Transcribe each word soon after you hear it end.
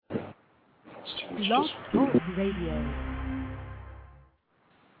Blog Talk Radio.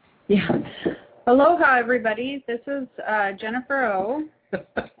 Yeah. Aloha, everybody. This is Jennifer O.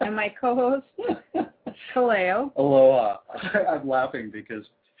 and my co-host, Kaleo. Aloha. I'm laughing because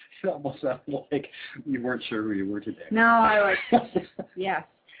it almost sounded like you weren't sure who you were today. No, I was. Yes.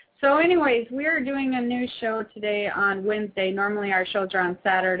 So anyways, we are doing a new show today on Wednesday. Normally our shows are on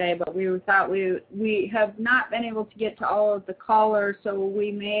Saturday, but we thought we have not been able to get to all of the callers, so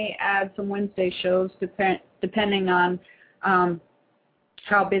we may add some Wednesday shows depending on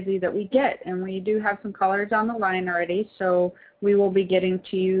how busy that we get. And we do have some callers on the line already, so we will be getting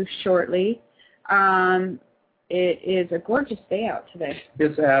to you shortly. It is a gorgeous day out today.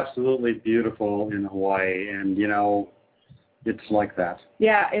 It's absolutely beautiful in Hawaii, and, you know, it's like that.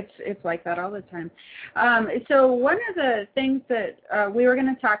 Yeah, it's like that all the time. So one of the things that we were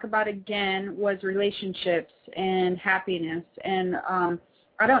going to talk about again was relationships and happiness. And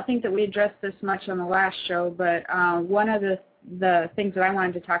I don't think that we addressed this much on the last show, but one of the things that I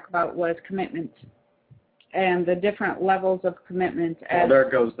wanted to talk about was commitment and the different levels of commitment. Well, there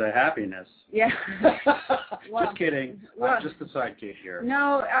goes the happiness. Yeah. Well, just kidding. Well, I'm just a sidekick here.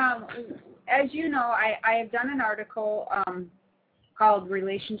 No, as you know, I have done an article called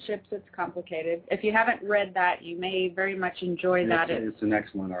Relationships It's Complicated. If you haven't read that, you may very much enjoy that. It's an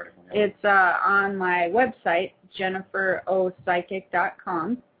excellent article. Yeah. It's on my website,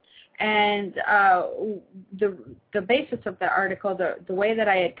 jenniferopsychic.com. And the basis of the article, the way that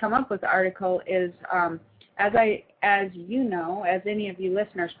I had come up with the article is, as you know, as any of you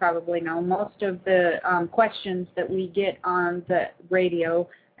listeners probably know, most of the questions that we get on the radio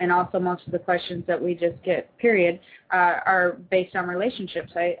and also most of the questions that we just get, period, are based on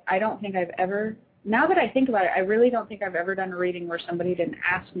relationships. I don't think I've ever, now that I think about it, I really don't think I've ever done a reading where somebody didn't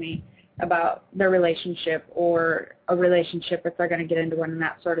ask me about their relationship or a relationship if they're going to get into one and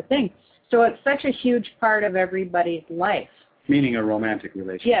that sort of thing. So it's such a huge part of everybody's life. Meaning a romantic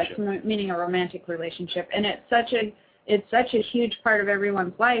relationship. Yes, meaning a romantic relationship. And it's such a huge part of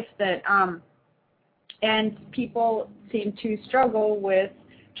everyone's life that, and people seem to struggle with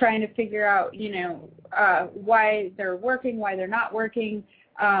trying to figure out, you know, why they're working, why they're not working,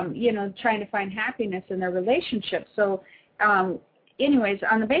 you know, trying to find happiness in their relationship. So anyways,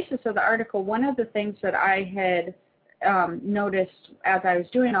 on the basis of the article, one of the things that I had noticed as I was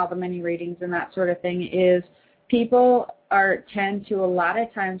doing all the mini readings and that sort of thing is people tend to, a lot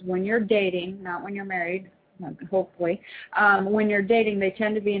of times when you're dating, not when you're married, hopefully, when you're dating, they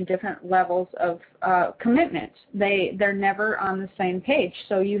tend to be in different levels of commitment. They're never on the same page.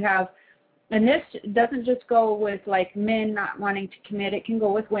 So you have, and this doesn't just go with like men not wanting to commit, it can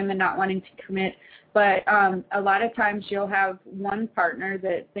go with women not wanting to commit, but a lot of times you'll have one partner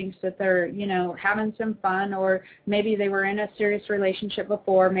that thinks that they're, you know, having some fun, or maybe they were in a serious relationship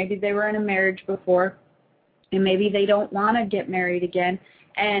before, maybe they were in a marriage before, and maybe they don't want to get married again,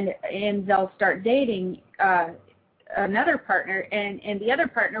 and they'll start dating another partner, and the other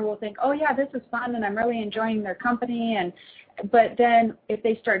partner will think, oh yeah, this is fun and I'm really enjoying their company, but then if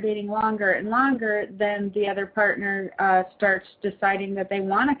they start dating longer and longer, then the other partner starts deciding that they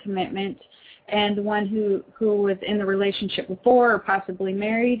want a commitment, and the one who was in the relationship before or possibly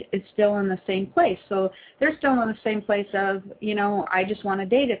married is still in the same place. So they're still in the same place of, you know, I just want to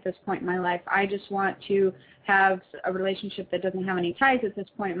date at this point in my life. I just want to have a relationship that doesn't have any ties at this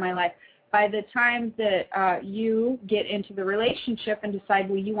point in my life. By the time that you get into the relationship and decide,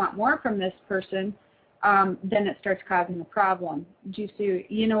 well, you want more from this person, then it starts causing a problem. Do you see,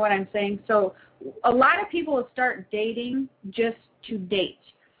 you know what I'm saying? So a lot of people will start dating just to date.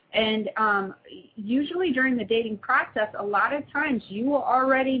 And usually during the dating process, a lot of times you will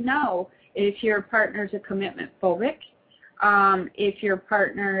already know if your partner's a commitment phobic, if your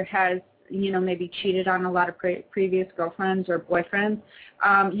partner has, you know, maybe cheated on a lot of previous girlfriends or boyfriends.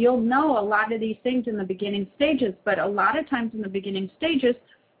 You'll know a lot of these things in the beginning stages, but a lot of times in the beginning stages,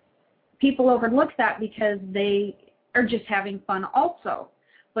 people overlook that because they are just having fun also.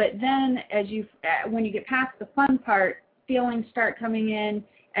 But then when you get past the fun part, feelings start coming in,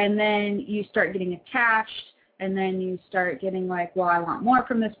 and then you start getting attached, and then you start getting like, well, I want more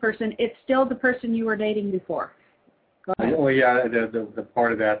from this person. It's still the person you were dating before. Go ahead. Well, yeah, the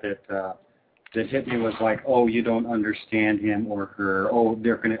part of that hit me was like, oh, you don't understand him or her. Oh,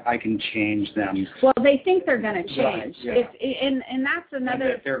 I can change them. Well, they think they're going to change. Right, yeah. And that's another.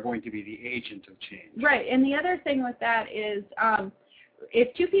 And that they're going to be the agent of change. Right, and the other thing with that is,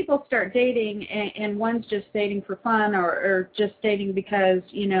 if two people start dating and one's just dating for fun or just dating because,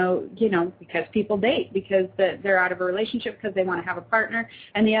 you know, because people date, because they're out of a relationship because they want to have a partner,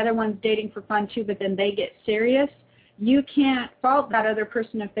 and the other one's dating for fun too, but then they get serious, you can't fault that other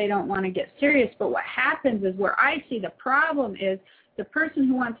person if they don't want to get serious. But what happens is, where I see the problem is, the person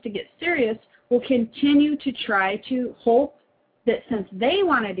who wants to get serious will continue to try to hope that since they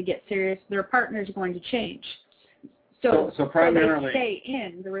wanted to get serious, their partner is going to change. So primarily, they stay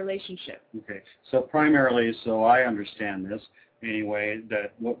in the relationship. Okay. So primarily, so I understand this anyway,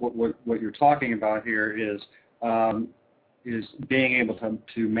 that what you're talking about here is being able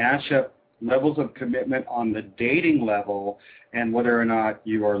to match up levels of commitment on the dating level, and whether or not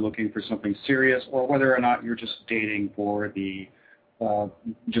you are looking for something serious, or whether or not you're just dating for the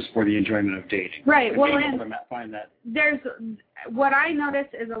enjoyment of dating. Right. Well, and find that. There's what I notice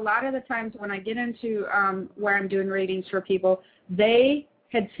is a lot of the times when I get into where I'm doing readings for people, they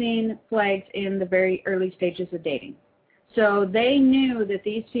had seen flags in the very early stages of dating. So they knew that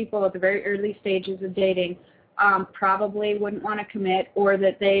these people at the very early stages of dating probably wouldn't want to commit, or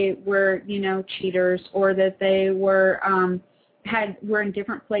that they were, cheaters, or that they were were in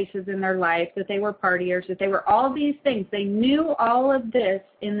different places in their life, that they were partiers, that they were all these things. They knew all of this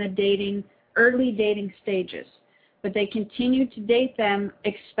in the early dating stages, but they continued to date them,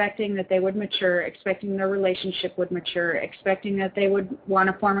 expecting that they would mature, expecting their relationship would mature, expecting that they would want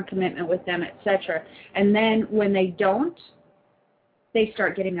to form a commitment with them, etc. And then when they don't, they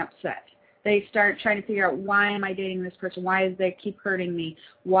start getting upset. They start trying to figure out, why am I dating this person? Why do they keep hurting me?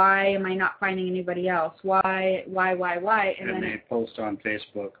 Why am I not finding anybody else? Why? And then they post on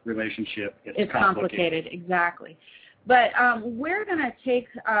Facebook, relationship, it's complicated. Exactly. But we're going to take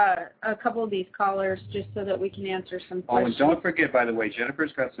a couple of these callers just so that we can answer some questions. Oh, and don't forget, by the way,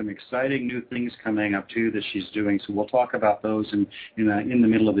 Jennifer's got some exciting new things coming up, too, that she's doing. So we'll talk about those in the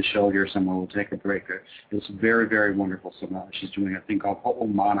middle of the show here somewhere. We'll take a break. It's very, very wonderful. So now she's doing a thing called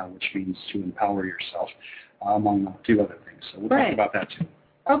Ho'omana, which means to empower yourself, among a few other things. So we'll talk about that, too.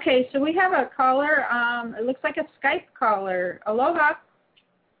 Okay, so we have a caller. It looks like a Skype caller. Aloha.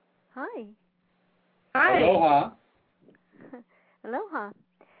 Hi. Hi. Aloha. Aloha.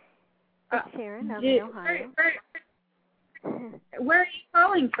 It's Sharon. I'm in Ohio. Where are you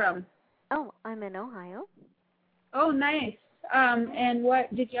calling from? Oh, I'm in Ohio. Oh, nice. And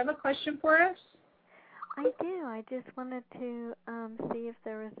did you have a question for us? I do. I just wanted to see if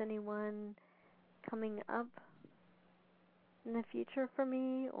there was anyone coming up in the future for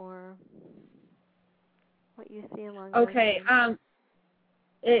me, or what you see along those lines.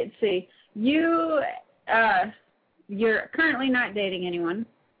 Let's see. You're currently not dating anyone.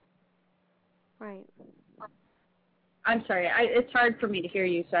 Right. I'm sorry. It's hard for me to hear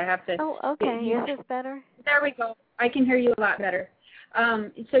you, so I have to. Oh, okay. Is this better? There we go. I can hear you a lot better.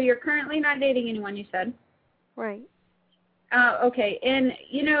 So you're currently not dating anyone, you said? Right. Okay. And,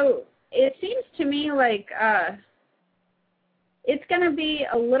 it seems to me like it's going to be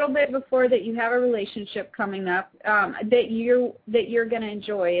a little bit before that you have a relationship coming up that you're going to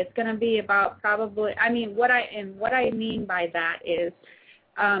enjoy. It's going to be about probably. What I mean by that is,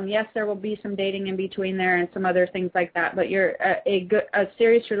 yes, there will be some dating in between there and some other things like that. But a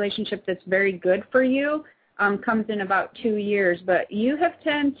serious relationship that's very good for you comes in about 2 years. But you have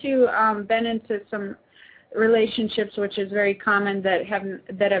tend to been into some relationships, which is very common, that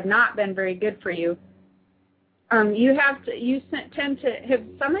have not been very good for you. You tend to have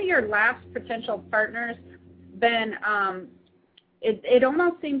some of your last potential partners been. It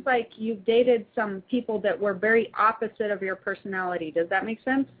almost seems like you've dated some people that were very opposite of your personality. Does that make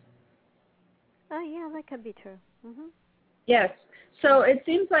sense? Oh yeah, that could be true. Mhm. Yes. So it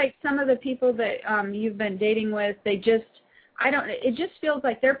seems like some of the people that you've been dating with, it just feels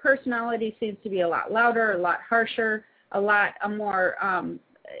like their personality seems to be a lot louder, a lot harsher, a lot more.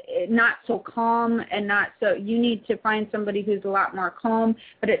 Not so calm, and not so. You need to find somebody who's a lot more calm.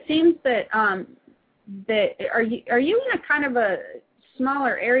 But it seems that are you in a kind of a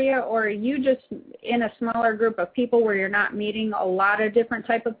smaller area, or are you just in a smaller group of people where you're not meeting a lot of different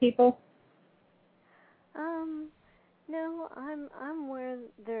type of people? No, I'm where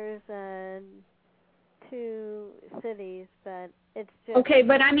there's 2 cities, but it's just okay.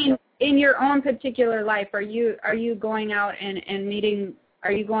 But in your own particular life, are you going out and meeting?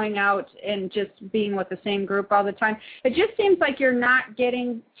 Are you going out and just being with the same group all the time? It just seems like you're not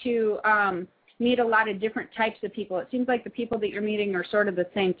getting to meet a lot of different types of people. It seems like the people that you're meeting are sort of the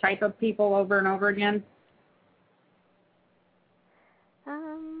same type of people over and over again.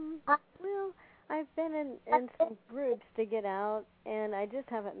 Well, I've been in some groups to get out, and I just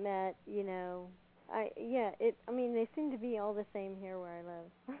haven't met, they seem to be all the same here where I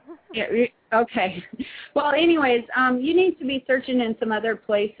live. Yeah, okay. Well, anyways, you need to be searching in some other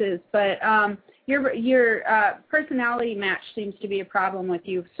places, but your personality match seems to be a problem with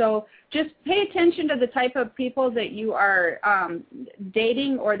you. So just pay attention to the type of people that you are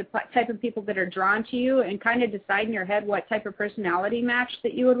dating, or the type of people that are drawn to you, and kind of decide in your head what type of personality match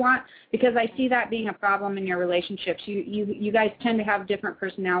that you would want, because I see that being a problem in your relationships. You guys tend to have different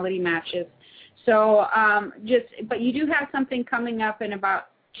personality matches. So but you do have something coming up in about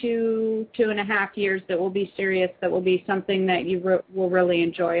 2.5 years that will be serious, that will be something that you will really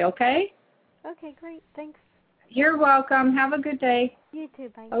enjoy, okay? Okay, great. Thanks. You're welcome. Have a good day. You too.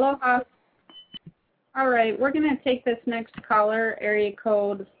 Bye. Aloha. All right, we're going to take this next caller, area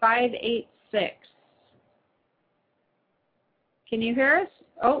code 586. Can you hear us?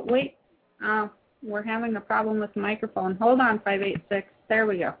 Oh, wait. We're having a problem with the microphone. Hold on, 586. There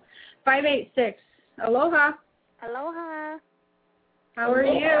we go. 586. Aloha. Aloha. How are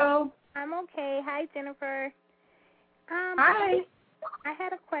you? I'm okay. Hi, Jennifer. Hi. I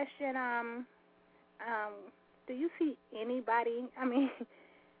had a question. Do you see anybody? I mean,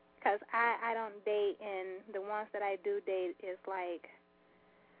 because I don't date, and the ones that I do date is like,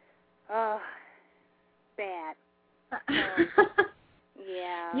 bad.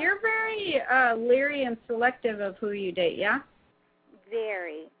 Yeah. You're very leery and selective of who you date, yeah?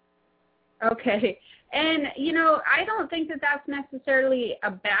 Very. Okay. And, I don't think that that's necessarily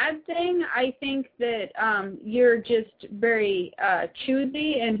a bad thing. I think that you're just very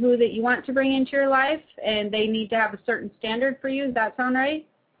choosy in who that you want to bring into your life, and they need to have a certain standard for you. Does that sound right?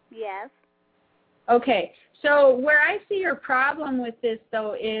 Yes. Okay. So where I see your problem with this,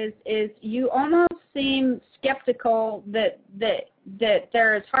 though, is you almost seem skeptical that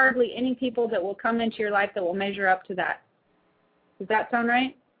there is hardly any people that will come into your life that will measure up to that. Does that sound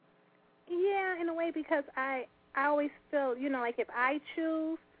right? Yeah, in a way, because I always feel, like if I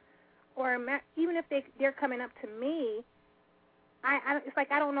choose, or even if they're coming up to me, it's like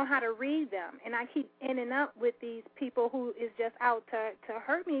I don't know how to read them, and I keep ending up with these people who is just out to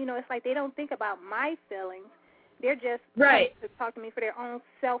hurt me. It's like they don't think about my feelings. They're just right to talk to me for their own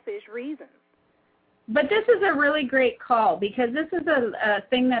selfish reasons. But this is a really great call, because this is a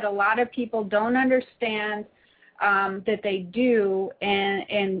thing that a lot of people don't understand that they do,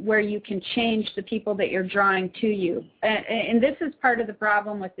 and where you can change the people that you're drawing to you. And this is part of the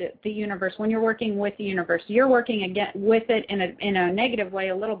problem with the universe. When you're working with the universe, you're working again with it in a negative way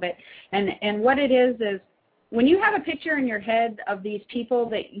a little bit. And what it is when you have a picture in your head of these people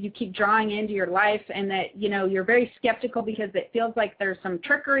that you keep drawing into your life, and that, you're very skeptical because it feels like there's some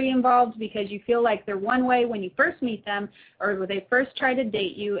trickery involved, because you feel like they're one way when you first meet them, or when they first try to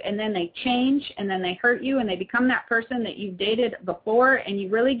date you, and then they change, and then they hurt you, and they become that person that you dated before, and you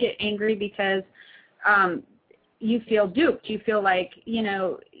really get angry because you feel duped. You feel like,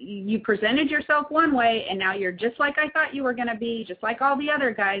 you presented yourself one way, and now you're just like I thought you were going to be, just like all the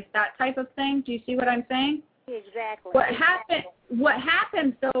other guys, that type of thing. Do you see what I'm saying? Exactly. What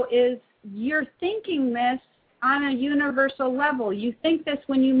happens, though, is you're thinking this on a universal level. You think this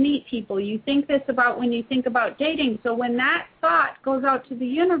when you meet people. You think this about when you think about dating. So when that thought goes out to the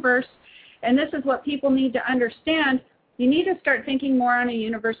universe, and this is what people need to understand, you need to start thinking more on a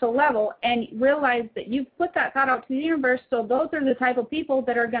universal level and realize that you've put that thought out to the universe, so those are the type of people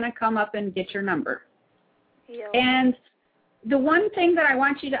that are going to come up and get your number. Yeah. And the one thing that I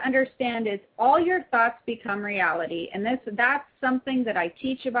want you to understand is all your thoughts become reality, and that's something that I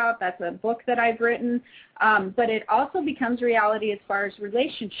teach about. That's a book that I've written, but it also becomes reality as far as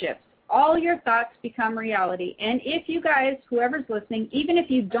relationships. All your thoughts become reality, and if you guys, whoever's listening, even if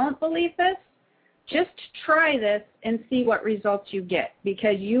you don't believe this, just try this and see what results you get,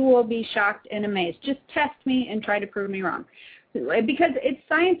 because you will be shocked and amazed. Just test me and try to prove me wrong, because it's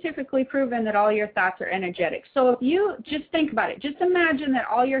scientifically proven that all your thoughts are energetic. So if you just think about it, just imagine that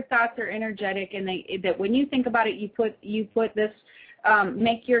all your thoughts are energetic, and that when you think about it, you put this,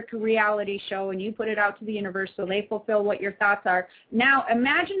 make your reality show, and you put it out to the universe so they fulfill what your thoughts are. Now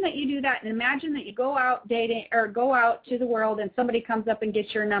imagine that you do that, and imagine that you go out dating, or go out to the world, and somebody comes up and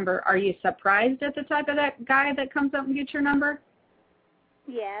gets your number. Are you surprised at the type of that guy that comes up and gets your number?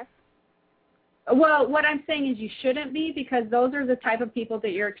 Yes. Well, what I'm saying is you shouldn't be, because those are the type of people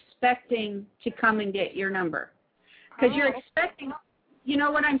that you're expecting to come and get your number. Because you're expecting, you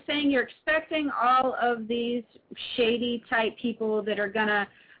know what I'm saying? You're expecting all of these shady type people that are going to,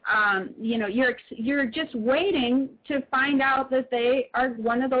 you're just waiting to find out that they are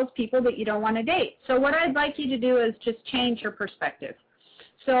one of those people that you don't want to date. So what I'd like you to do is just change your perspective.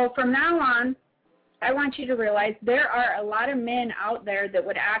 So from now on, I want you to realize there are a lot of men out there that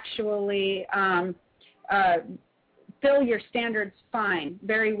would actually fill your standards fine,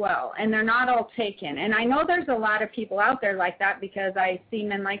 very well, and they're not all taken. And I know there's a lot of people out there like that, because I see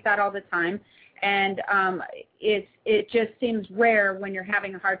men like that all the time. and it just seems rare when you're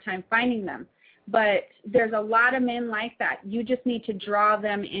having a hard time finding them. But there's a lot of men like that. You just need to draw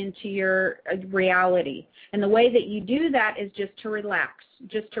them into your reality. And the way that you do that is just to relax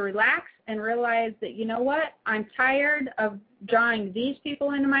and realize that, you know what, I'm tired of drawing these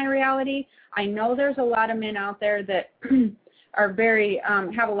people into my reality. I know there's a lot of men out there that are very,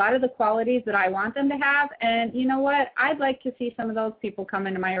 have a lot of the qualities that I want them to have. And you know what, I'd like to see some of those people come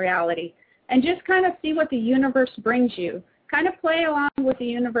into my reality and just kind of see what the universe brings you. Kind of play along with the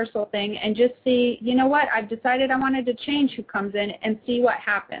universal thing and just see, you know what, I've decided I wanted to change who comes in and see what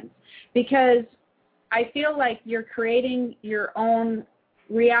happens. Because I feel like you're creating your own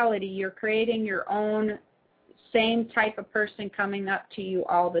reality. You're creating your own same type of person coming up to you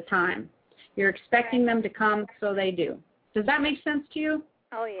all the time. You're expecting them to come, so they do. Does that make sense to you?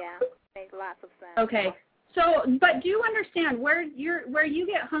 Oh, yeah. Makes lots of sense. Okay. So, but do you understand where you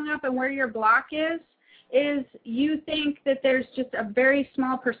get hung up and where your block is you think that there's just a very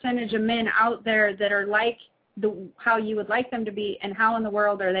small percentage of men out there that are like how you would like them to be, and how in the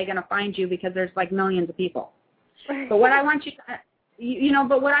world are they going to find you, because there's like millions of people. But what I want you to,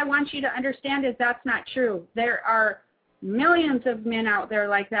 but what I want you to understand is that's not true. There are millions of men out there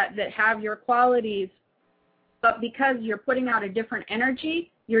like that have your qualities, but because you're putting out a different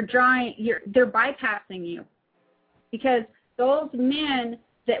energy, they're bypassing you. Because those men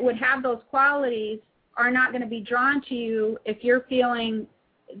that would have those qualities are not going to be drawn to you if you're feeling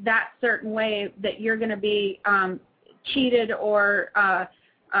that certain way, that you're going to be cheated or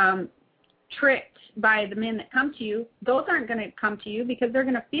tricked by the men that come to you. Those aren't going to come to you because they're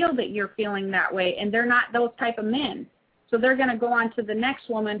going to feel that you're feeling that way, and they're not those type of men. So they're going to go on to the next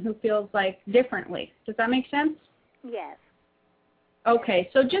woman who feels like differently. Does that make sense? Yes. Okay,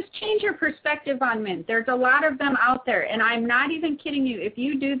 so just change your perspective on men. There's a lot of them out there, and I'm not even kidding you. If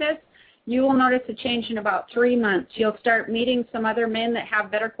you do this, you will notice a change in about 3 months. You'll start meeting some other men that have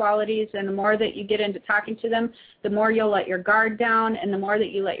better qualities, and the more that you get into talking to them, the more you'll let your guard down, and the more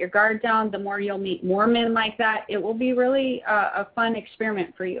that you let your guard down, the more you'll meet more men like that. It will be really a fun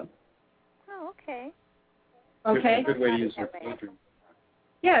experiment for you. Oh, okay. Okay? Good way to use your daydream.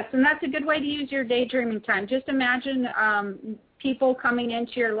 Yes, and that's a good way to use your daydreaming time. Just imagine people coming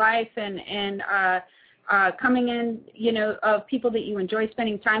into your life and coming in, of people that you enjoy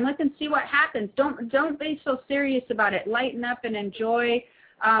spending time with, and see what happens. Don't be so serious about it. Lighten up and enjoy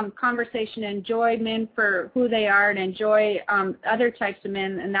conversation. Enjoy men for who they are, and enjoy other types of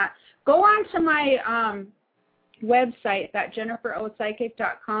men. And that. Go on to my website, that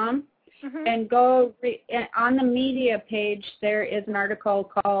JenniferOPsychic.com, and go on the media page. There is an article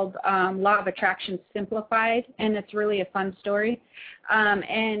called Law of Attraction Simplified, and it's really a fun story.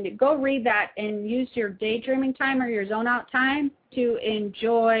 And go read that and use your daydreaming time or your zone out time to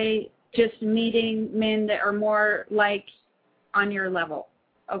enjoy just meeting men that are more like on your level.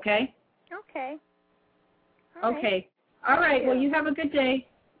 Okay? Okay. Okay. All right. Well, you have a good day.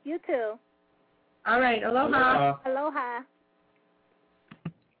 You too. All right. Aloha. Aloha.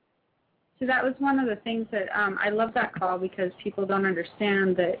 So that was one of the things that I love that call, because people don't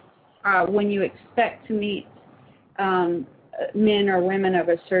understand that when you expect to meet men or women of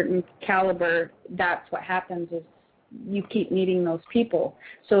a certain caliber, that's what happens, is you keep meeting those people.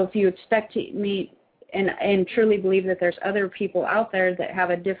 So if you expect to meet and truly believe that there's other people out there that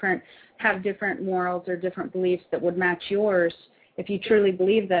have different morals or different beliefs that would match yours, if you truly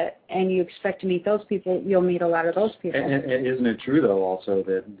believe that and you expect to meet those people, you'll meet a lot of those people. And isn't it true, though, also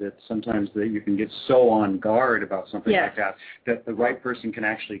that sometimes that you can get so on guard about something like that the right person can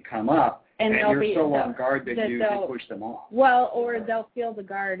actually come up, and you're so on guard that you push them off. Well, or they'll feel the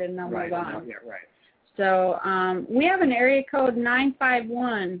guard and they'll move on. Yeah, right. So we have an area code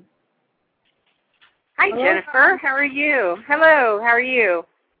 951. Hi, hello, Jennifer. How are you? Hello. How are you?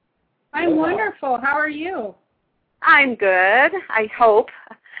 I'm wonderful. How are you? I'm good, I hope.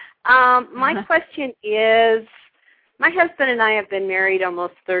 My question is, my husband and I have been married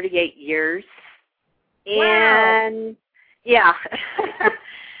almost 38 years. And, yeah,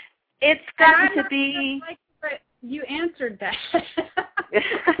 it's gotten to be... You answered that.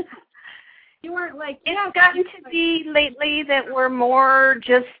 You weren't like... It's gotten to be lately that we're more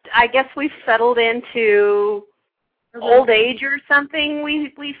just, I guess we've settled into old age or something.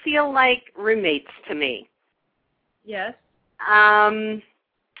 We feel like roommates to me. Yes. I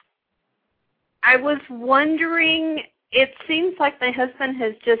was wondering, it seems like my husband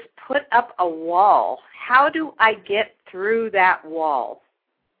has just put up a wall. How do I get through that wall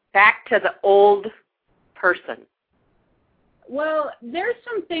back to the old person? Well, there's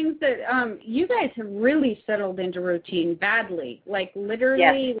some things that you guys have really settled into routine badly. Like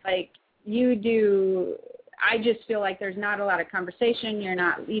literally, like you do. I just feel like there's not a lot of conversation. You're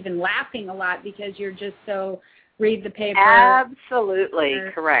not even laughing a lot because you're just so read the paper. Absolutely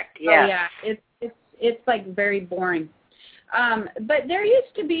correct. Yes. Oh, yeah. It's like very boring. But there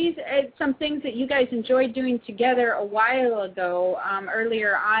used to be some things that you guys enjoyed doing together a while ago,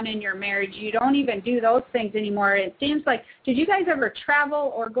 earlier on in your marriage. You don't even do those things anymore. It seems like, did you guys ever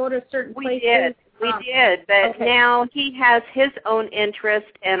travel or go to certain places? We did, but now he has his own interest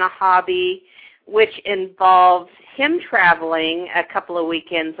and a hobby, which involves him traveling a couple of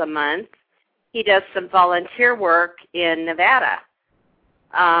weekends a month. He does some volunteer work in Nevada.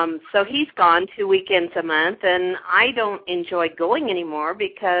 So he's gone 2 weekends a month, and I don't enjoy going anymore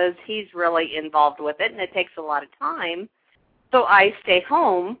because he's really involved with it, and it takes a lot of time. So I stay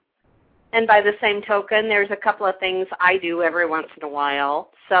home, and by the same token, there's a couple of things I do every once in a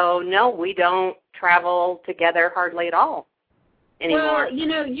while. So, no, we don't travel together hardly at all anymore. Well,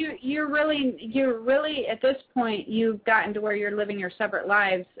 you're really at this point, you've gotten to where you're living your separate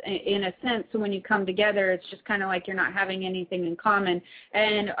lives in a sense. So when you come together, it's just kind of like you're not having anything in common.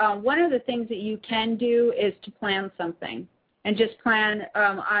 And one of the things that you can do is to plan something. And just plan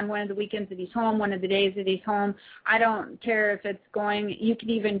on one of the weekends that he's home, one of the days that he's home. I don't care if it's going, you could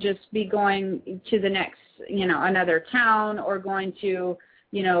even just be going to the next, another town, or going to,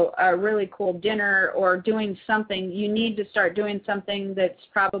 a really cool dinner, or doing something. You need to start doing something that's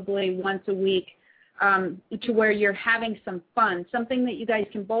probably once a week, to where you're having some fun, something that you guys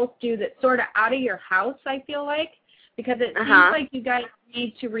can both do that's sort of out of your house, I feel like, because it seems like you guys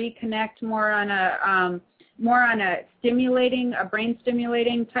need to reconnect more on a brain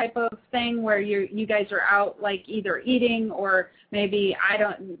stimulating type of thing, where you guys are out, like either eating, or maybe,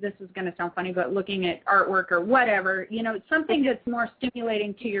 this is going to sound funny, but looking at artwork or whatever, something that's more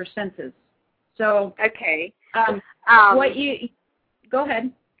stimulating to your senses. So, okay. Go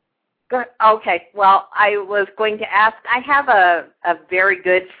ahead. Okay. Well, I was going to ask, I have a very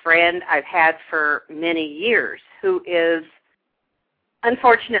good friend I've had for many years who is,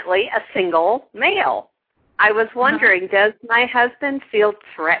 unfortunately, a single male. I was wondering, does my husband feel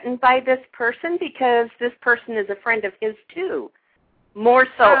threatened by this person? Because this person is a friend of his, too. More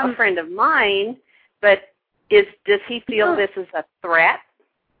so a friend of mine, but does he feel this is a threat?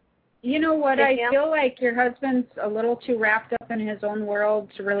 You know what? I feel like your husband's a little too wrapped up in his own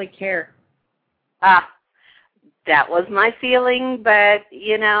world to really care. That was my feeling, but,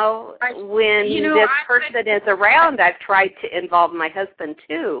 when this person is around, I've tried to involve my husband,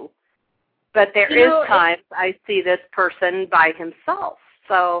 too. But there is times I see this person by himself.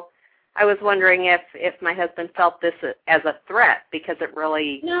 So I was wondering if my husband felt this as a threat, because it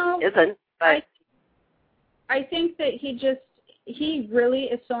really isn't. But I think that he really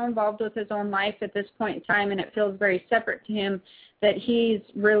is so involved with his own life at this point in time, and it feels very separate to him, that he's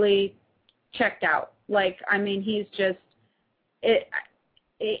really checked out. He's just,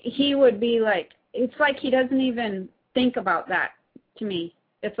 he would be like, it's like he doesn't even think about that to me.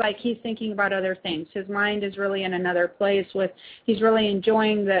 It's like he's thinking about other things. His mind is really in another place. He's really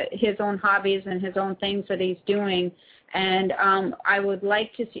enjoying his own hobbies and his own things that he's doing. And I would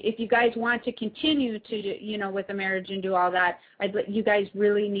like to see, if you guys want to continue to, with the marriage and do all that, you guys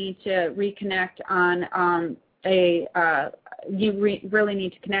really need to reconnect on you really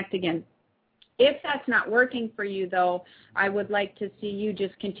need to connect again. If that's not working for you, though, I would like to see you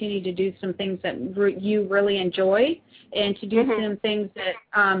just continue to do some things that you really enjoy, and to do some things that,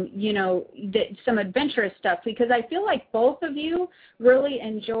 some adventurous stuff, because I feel like both of you really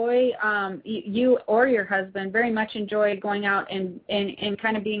enjoy, you or your husband very much enjoy going out and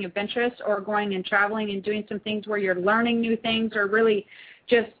kind of being adventurous, or going and traveling and doing some things where you're learning new things, or really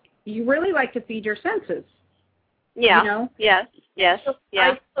just, you really like to feed your senses. Yeah. Yes. So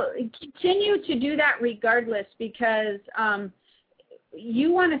I continue to do that regardless, because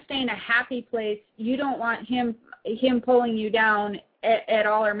you want to stay in a happy place. You don't want him pulling you down at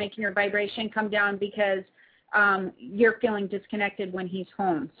all, or making your vibration come down because you're feeling disconnected when he's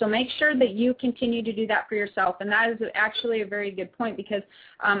home. So make sure that you continue to do that for yourself. And that is actually a very good point, because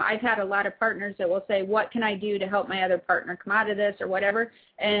I've had a lot of partners that will say, what can I do to help my other partner come out of this, or whatever?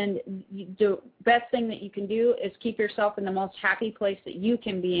 And the best thing that you can do is keep yourself in the most happy place that you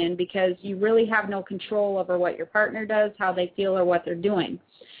can be in, because you really have no control over what your partner does, how they feel, or what they're doing.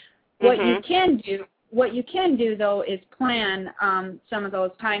 What you can do, though, is plan some of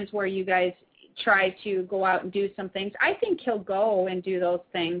those times where you guys try to go out and do some things. I think he'll go and do those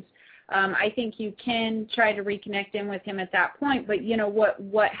things. I think you can try to reconnect in with him at that point, but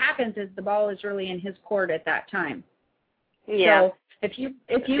what happens is the ball is really in his court at that time. Yeah. So if you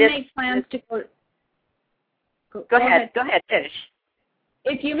make plans to go ahead. Go ahead, finish.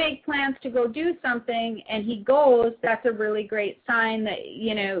 if you make plans to go do something and he goes, that's a really great sign that,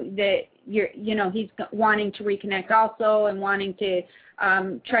 that he's wanting to reconnect also and wanting to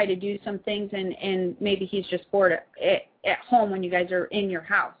try to do some things, and maybe he's just bored at home when you guys are in your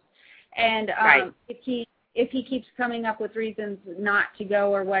house. And right. if he keeps coming up with reasons not to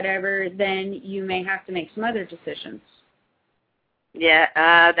go or whatever, then you may have to make some other decisions. Yeah,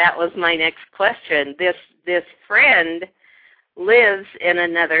 that was my next question. This friend lives in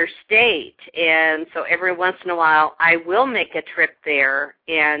another state, and so every once in a while I will make a trip there,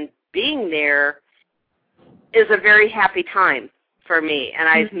 and being there is a very happy time for me, and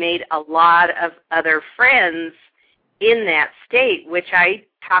I've made a lot of other friends in that state, which I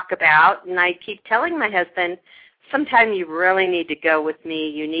talk about, and I keep telling my husband, sometime you really need to go with me,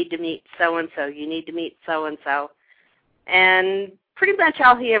 you need to meet so-and-so, you need to meet so-and-so, and pretty much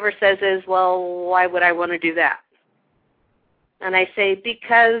all he ever says is, well, why would I want to do that? And I say,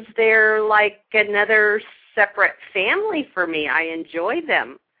 because they're like another separate family for me. I enjoy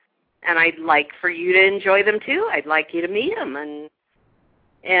them. And I'd like for you to enjoy them too. I'd like you to meet them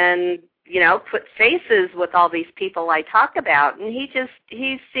and put faces with all these people I talk about. And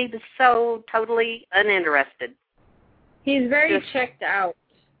he seems so totally uninterested. He's very checked out.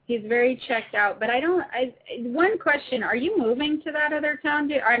 He's very checked out. But one question, are you moving to that other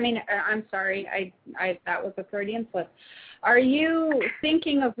town? I'm sorry, that was a Freudian slip. Are you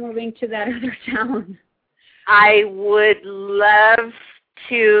thinking of moving to that other town? I would love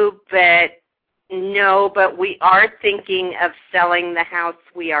to, but no, but we are thinking of selling the house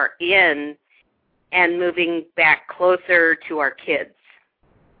we are in and moving back closer to our kids.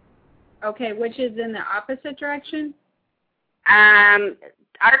 Okay, which is in the opposite direction?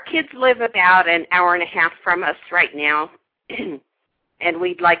 Our kids live about an hour and a half from us right now, and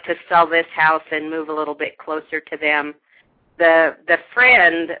we'd like to sell this house and move a little bit closer to them. The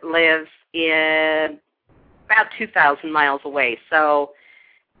friend lives in about 2,000 miles away, so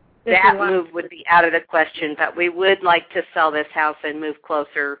that move would be out of the question, but we would like to sell this house and move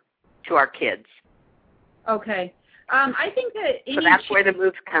closer to our kids. Okay. I think that so that's where the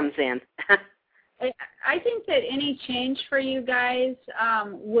move comes in. I think that any change for you guys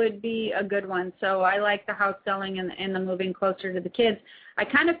would be a good one. So I like the house selling and the moving closer to the kids. I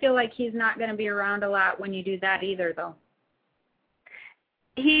kind of feel like he's not going to be around a lot when you do that either, though.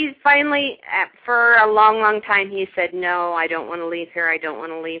 He finally, for a long, long time, he said, no, I don't want to leave here. I don't want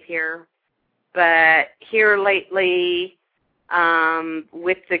to leave here. But here lately,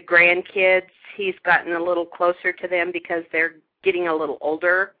 with the grandkids, he's gotten a little closer to them because they're getting a little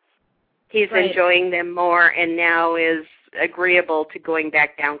older. He's enjoying them more and now is agreeable to going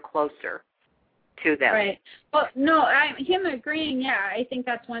back down closer to them. Right. Well, no, him agreeing, yeah, I think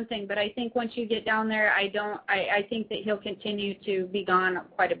that's one thing. But I think once you get down there, I think that he'll continue to be gone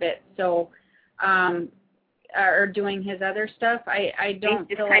quite a bit. So, or doing his other stuff. I don't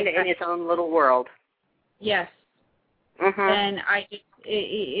He's feel just kind like of in his own little world. Yes. Mm-hmm. And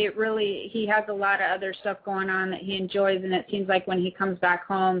it really, he has a lot of other stuff going on that he enjoys, and it seems like when he comes back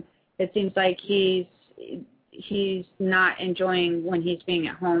home, it seems like he's not enjoying when he's being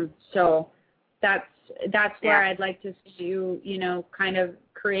at home. So that's where I'd like to see you, kind of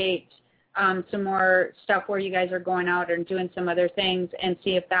create some more stuff where you guys are going out and doing some other things and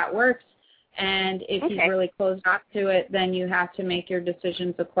see if that works. And if he's really closed off to it, then you have to make your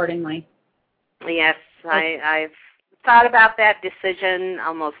decisions accordingly. Yes, I've thought about that decision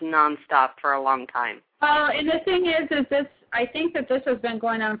almost nonstop for a long time. And the thing is this, I think that this has been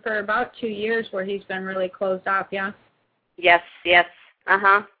going on for about 2 years where he's been really closed off, yeah? Yes.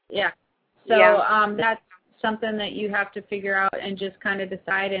 Uh-huh. Yeah. So that's something that you have to figure out and just kind of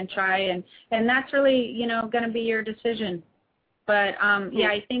decide and try. And that's really, going to be your decision. But,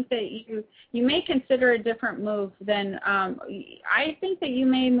 I think that you may consider a different move than I think that you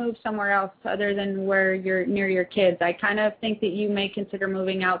may move somewhere else other than where you're near your kids. I kind of think that you may consider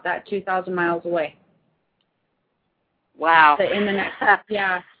moving out that 2,000 miles away. Wow. In the next,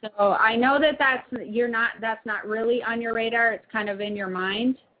 yeah. So I know that's not really on your radar. It's kind of in your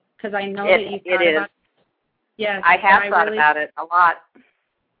mind because I know that you've thought about it. Yes. I have thought about it a lot.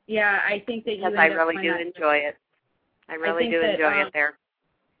 Yeah, I think that because I really do enjoy it. I really do enjoy it there.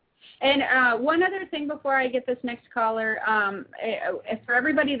 And one other thing before I get this next caller, for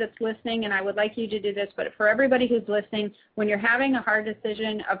everybody that's listening, and I would like you to do this, but for everybody who's listening, when you're having a hard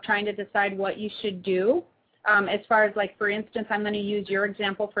decision of trying to decide what you should do, as far as, like, for instance, I'm going to use your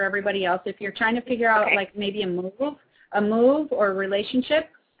example for everybody else. If you're trying to figure out, like, maybe a move or a relationship,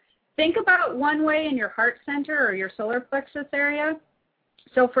 think about one way in your heart center or your solar plexus area.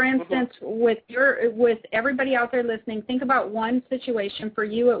 So, for instance, with everybody out there listening, think about one situation. For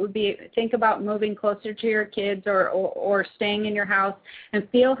you, it would be think about moving closer to your kids or staying in your house, and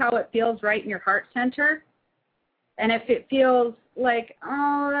feel how it feels right in your heart center. And if it feels like,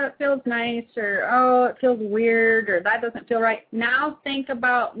 oh, that feels nice, or oh, it feels weird, or that doesn't feel right, now think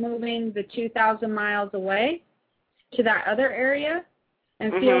about moving the 2,000 miles away to that other area,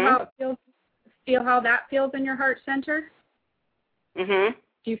 and feel how it feels. Feel how that feels in your heart center. Mhm.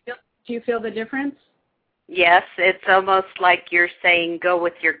 Do you feel the difference? Yes, it's almost like you're saying go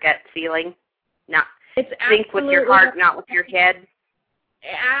with your gut feeling, not think with your heart, not with your head.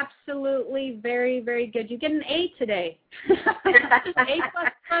 Absolutely, very, very good. You get an A today.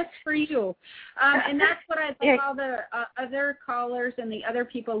 A++ for you. And that's what I'd like all the other callers and the other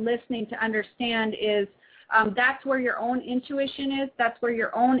people listening to understand is that's where your own intuition is. That's where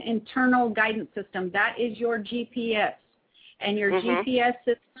your own internal guidance system. That is your GPS. And your GPS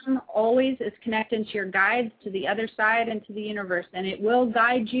system always is connected to your guides, to the other side, and to the universe. And it will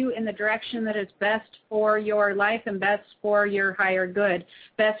guide you in the direction that is best for your life and best for your higher good,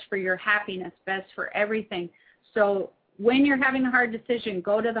 best for your happiness, best for everything. So when you're having a hard decision,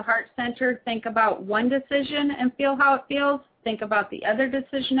 go to the heart center, think about one decision and feel how it feels. Think about the other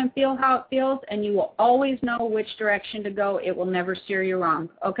decision and feel how it feels, and you will always know which direction to go. It will never steer you wrong.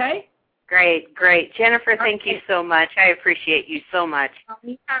 Okay? Great, great. Jennifer, thank you so much. I appreciate you so much.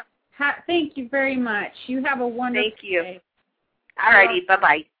 Thank you very much. You have a wonderful day. Thank you. Day. All righty,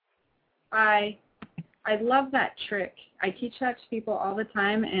 bye-bye. Bye. I love that trick. I teach that to people all the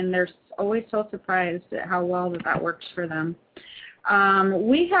time, and they're always so surprised at how well that works for them.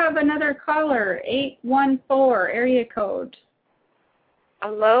 We have another caller, 814, area code.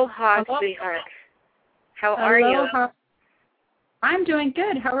 Aloha, sweetheart. How are you? I'm doing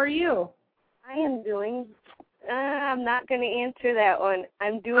good. How are you? I am doing. I'm not going to answer that one.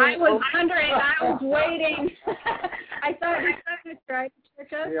 I'm doing. I was wondering. I was waiting. I thought you tried to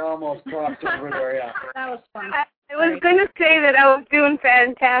trick us. We almost crossed over there. Yeah. That was fun. I was going to say that I was doing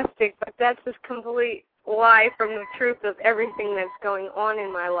fantastic, but that's just complete lie from the truth of everything that's going on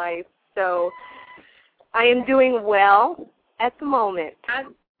in my life. So I am doing well at the moment.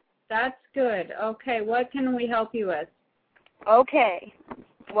 That's good. Okay, what can we help you with? Okay.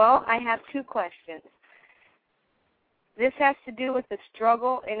 Well, I have two questions. This has to do with the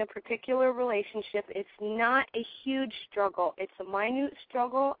struggle in a particular relationship. It's not a huge struggle. It's a minute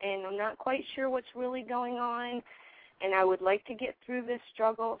struggle, and I'm not quite sure what's really going on. And I would like to get through this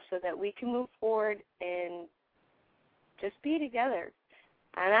struggle so that we can move forward and just be together.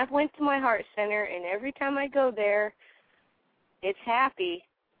 And I've went to my heart center, and every time I go there, it's happy,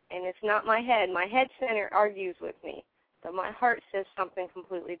 and it's not my head. My head center argues with me, but my heart says something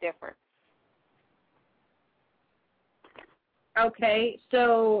completely different. Okay,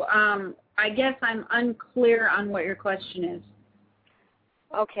 so I guess I'm unclear on what your question is.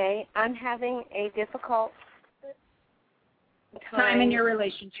 Okay, I'm having a difficult time in your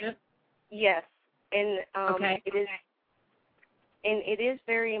relationship. Yes, and okay. It is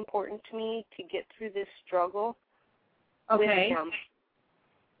very important to me to get through this struggle with him.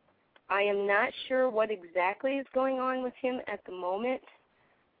 I am not sure what exactly is going on with him at the moment.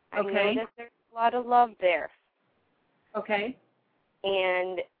 I know that there's a lot of love there. Okay.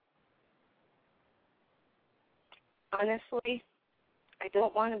 And honestly, I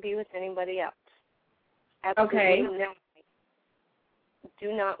don't want to be with anybody else. Absolutely no. I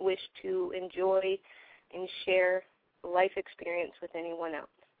do not wish to enjoy and share life experience with anyone else.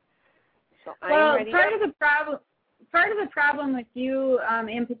 So I'm ready. Part of the problem with you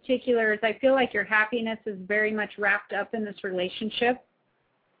in particular is I feel like your happiness is very much wrapped up in this relationship.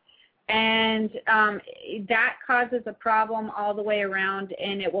 And that causes a problem all the way around,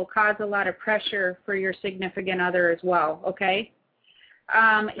 and it will cause a lot of pressure for your significant other as well, okay?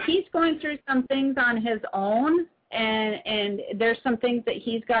 He's going through some things on his own, and there's some things that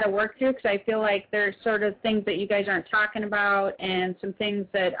he's got to work through because I feel like there's sort of things that you guys aren't talking about and some things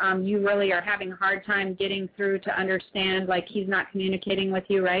that you really are having a hard time getting through to understand, like he's not communicating with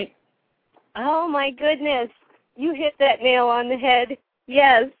you, right? Oh, my goodness. You hit that nail on the head.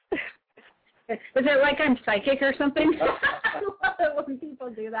 Yes. Is it like I'm psychic or something? I love it when people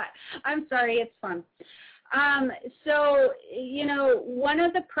do that. I'm sorry, it's fun. So, you know, one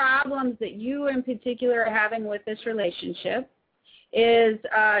of the problems that you in particular are having with this relationship is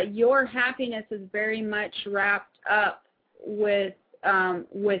your happiness is very much wrapped up with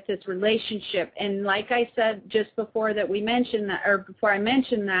this relationship. And like I said just before that we mentioned that, or before I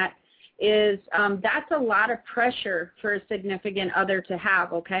mentioned that, is that's a lot of pressure for a significant other to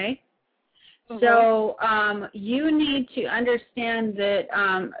have, okay? So you need to understand that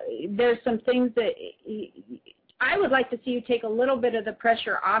there's some things that I would like to see you take a little bit of the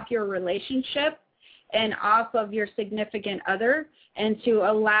pressure off your relationship and off of your significant other, and to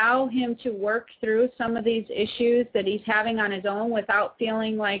allow him to work through some of these issues that he's having on his own without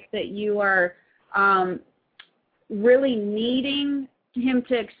feeling like that you are really needing him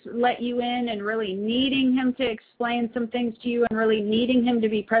to let you in and really needing him to explain some things to you and really needing him to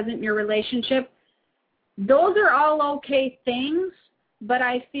be present in your relationship. Those are all okay things, but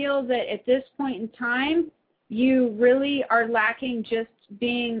I feel that at this point in time, you really are lacking just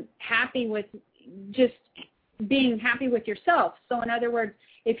being happy with yourself. So in other words,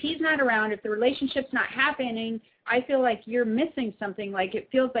 if he's not around, if the relationship's not happening, I feel like you're missing something. Like it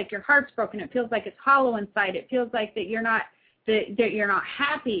feels like your heart's broken. It feels like it's hollow inside. It feels like that you're not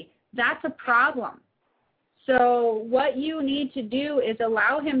happy. That's a problem. So what you need to do is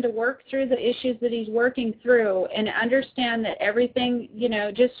allow him to work through the issues that he's working through and understand that everything,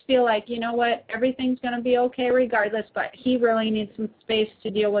 just feel like, you know what, everything's going to be okay regardless, but he really needs some space to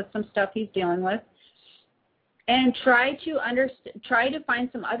deal with some stuff he's dealing with. And try to find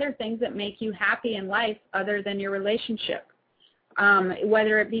some other things that make you happy in life other than your relationship.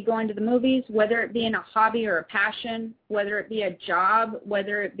 Whether it be going to the movies, whether it be in a hobby or a passion, whether it be a job,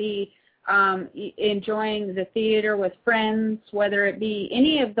 whether it be enjoying the theater with friends, whether it be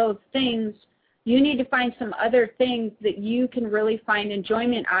any of those things, you need to find some other things that you can really find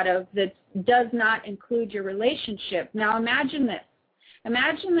enjoyment out of that does not include your relationship. Now imagine this.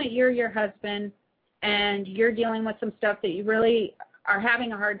 Imagine that you're your husband and you're dealing with some stuff that you really are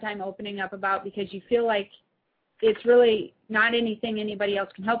having a hard time opening up about because you feel like it's really not anything anybody else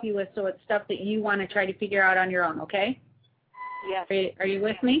can help you with, so it's stuff that you want to try to figure out on your own, okay? Yes. Are you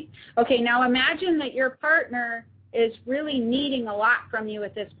with me? Okay, now imagine that your partner is really needing a lot from you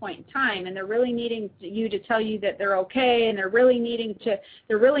at this point in time, and they're really needing you to tell you that they're okay, and they're really needing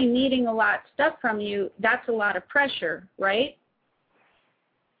a lot of stuff from you. That's a lot of pressure, right?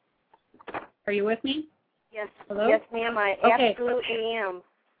 Are you with me? Yes. Hello? Yes, ma'am. I absolutely am.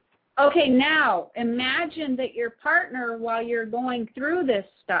 Okay, now imagine that your partner, while you're going through this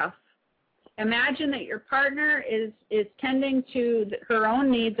stuff, imagine that your partner is tending to her own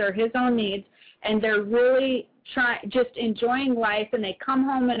needs or his own needs, and they're really just enjoying life, and they come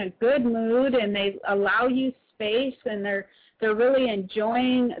home in a good mood, and they allow you space, and they're really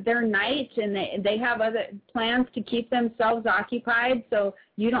enjoying their night, and they have other plans to keep themselves occupied, so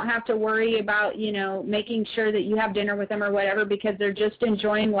you don't have to worry about, making sure that you have dinner with them or whatever, because they're just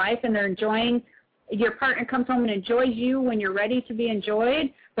enjoying life, and your partner comes home and enjoys you when you're ready to be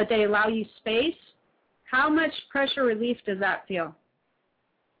enjoyed, but they allow you space. How much pressure relief does that feel?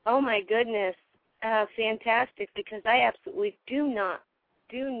 Oh my goodness, fantastic! Because I absolutely do not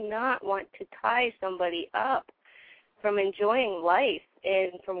want to tie somebody up from enjoying life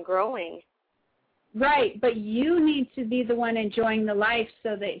and from growing. Right, but you need to be the one enjoying the life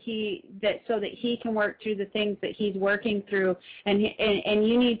so that he can work through the things that he's working through, and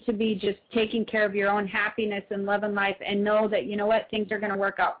you need to be just taking care of your own happiness and loving life, and know that, you know what, things are going to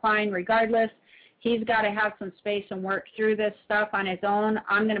work out fine regardless. He's got to have some space and work through this stuff on his own.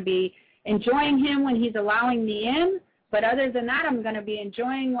 I'm going to be enjoying him when he's allowing me in, but other than that, I'm going to be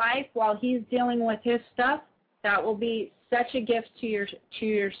enjoying life while he's dealing with his stuff. That will be such a gift to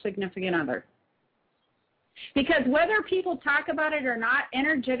your significant other. Because whether people talk about it or not,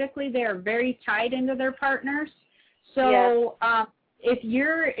 energetically they are very tied into their partners. So yes. If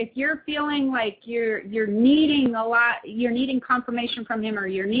you're feeling like you're needing a lot, you're needing confirmation from him, or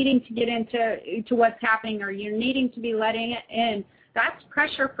you're needing to get into what's happening, or you're needing to be letting it in, that's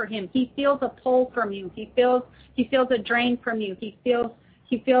pressure for him. He feels a pull from you. He feels a drain from you. He feels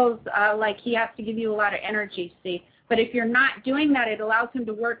like he has to give you a lot of energy, see. But if you're not doing that, it allows him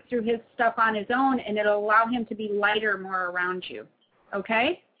to work through his stuff on his own, and it'll allow him to be lighter more around you.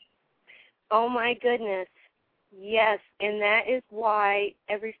 Okay? Oh, my goodness. Yes, and that is why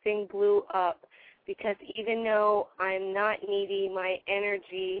everything blew up, because even though I'm not needy, my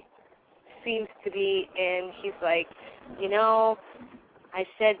energy seems to be, and he's like, I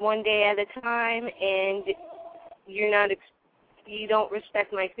said one day at a time, and you don't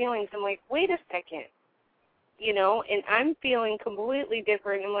respect my feelings. I'm like, wait a second, and I'm feeling completely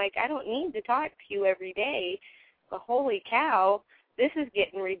different. I'm like, I don't need to talk to you every day, but holy cow, this is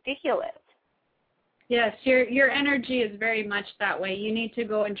getting ridiculous. Yes, your energy is very much that way. You need to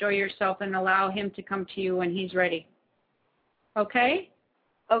go enjoy yourself and allow him to come to you when he's ready. Okay?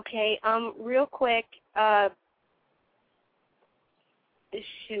 Okay, real quick, there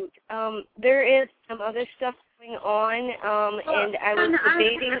is some other stuff going on, and I was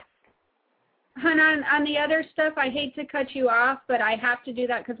debating. Hun, on the other stuff, I hate to cut you off, but I have to do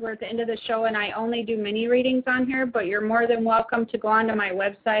that because we're at the end of the show, and I only do mini readings on here. But you're more than welcome to go onto my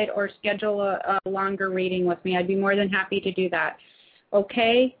website or schedule a longer reading with me. I'd be more than happy to do that.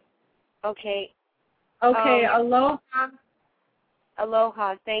 Okay? Okay. Okay, aloha.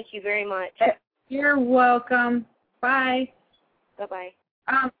 Aloha. Thank you very much. You're welcome. Bye. Bye-bye.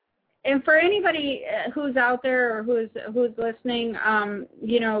 And for anybody who's out there or who's listening,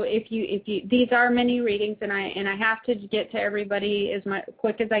 if you these are mini readings, and I have to get to everybody as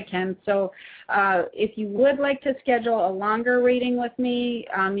quick as I can. So if you would like to schedule a longer reading with me,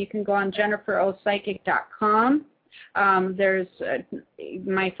 you can go on jenniferopsychic.com. There's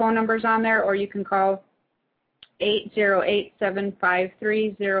my phone number's on there, or you can call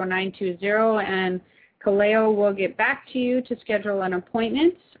 808-753-0920, and Kaleo will get back to you to schedule an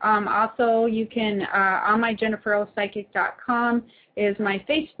appointment. Also, you can, on my jenniferopsychic.com is my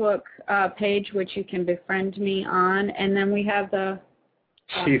Facebook page, which you can befriend me on. And then we have the...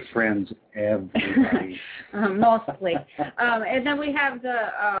 She friends everybody. Mostly. And then we have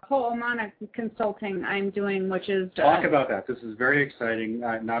the Ho'omana consulting I'm doing, which is... Talk about that. This is very exciting.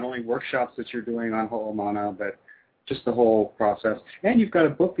 Not only workshops that you're doing on Ho'omana, but just the whole process. And you've got a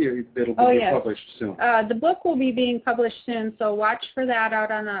book that'll be published soon. The book will be being published soon, so watch for that out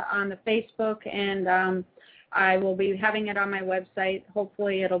on the Facebook, and I will be having it on my website.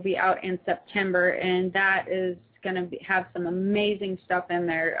 Hopefully it'll be out in September, and that is going to have some amazing stuff in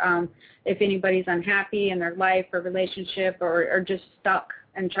there. If anybody's unhappy in their life or relationship or just stuck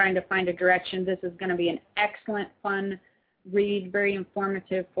and trying to find a direction, this is going to be an excellent, fun read, very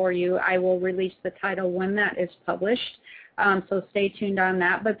informative for you. I will release the title when that is published, so stay tuned on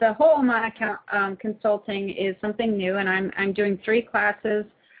that. But the Ho'omana consulting is something new, and I'm doing 3 classes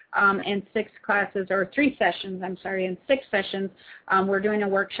and 6 classes, or 3 sessions, and 6 sessions. We're doing a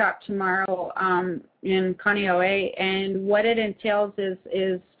workshop tomorrow in Kaneohe, and what it entails is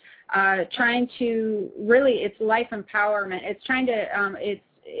trying to really, it's life empowerment. It's trying to,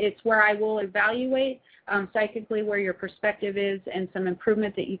 it's where I will evaluate psychically where your perspective is, and some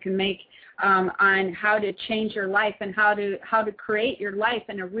improvement that you can make on how to change your life and how to create your life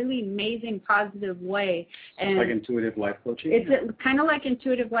in a really amazing, positive way. And like intuitive life coaching? It's kind of like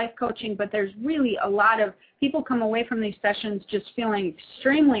intuitive life coaching, but there's really a lot of people come away from these sessions just feeling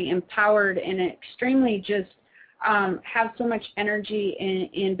extremely empowered and extremely just have so much energy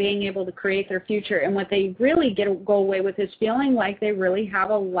in being able to create their future. And what they really go away with is feeling like they really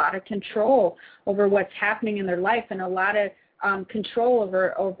have a lot of control over what's happening in their life, and a lot of control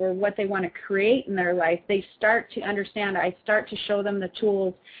over what they want to create in their life. They start to understand. I start to show them the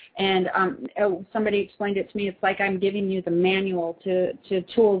tools, and somebody explained it to me. It's like I'm giving you the manual to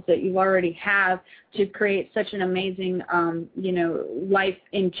tools that you already have to create such an amazing, life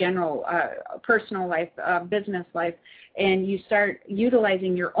in general, personal life, business life. And you start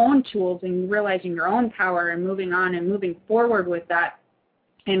utilizing your own tools and realizing your own power and moving on and moving forward with that,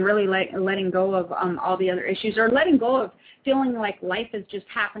 and really letting go of all the other issues, or letting go of feeling like life is just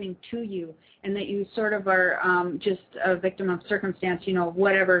happening to you, and that you sort of are just a victim of circumstance,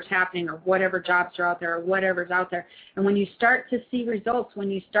 whatever's happening, or whatever jobs are out there, or whatever's out there. And when you start to see results, when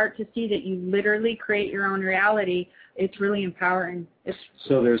you start to see that you literally create your own reality, it's really empowering.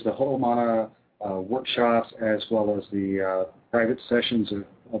 So there's the Ho'omana workshops, as well as the private sessions of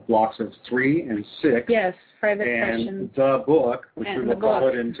blocks of 3 and 6. Yes, private and sessions. The book, which and we will call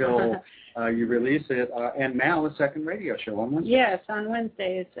it until you release it, and now a second radio show on Wednesday. Yes, on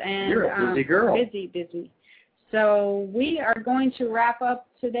Wednesdays. And you're a busy girl. Busy. So we are going to wrap up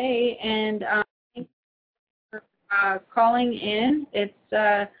today, and thank you for calling in. It's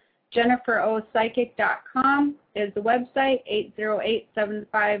jenniferopsychic.com is the website,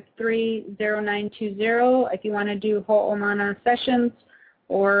 808-753-0920 if you want to do Ho'omana sessions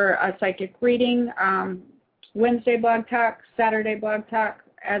or a psychic reading. Wednesday blog talk, Saturday blog talk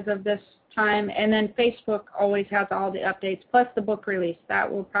as of this time, and then Facebook always has all the updates, plus the book release. That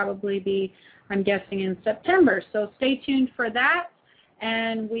will probably be, I'm guessing, in September. So stay tuned for that,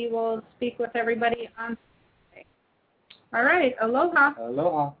 and we will speak with everybody on Sunday. All right, aloha.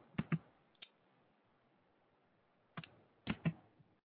 Aloha.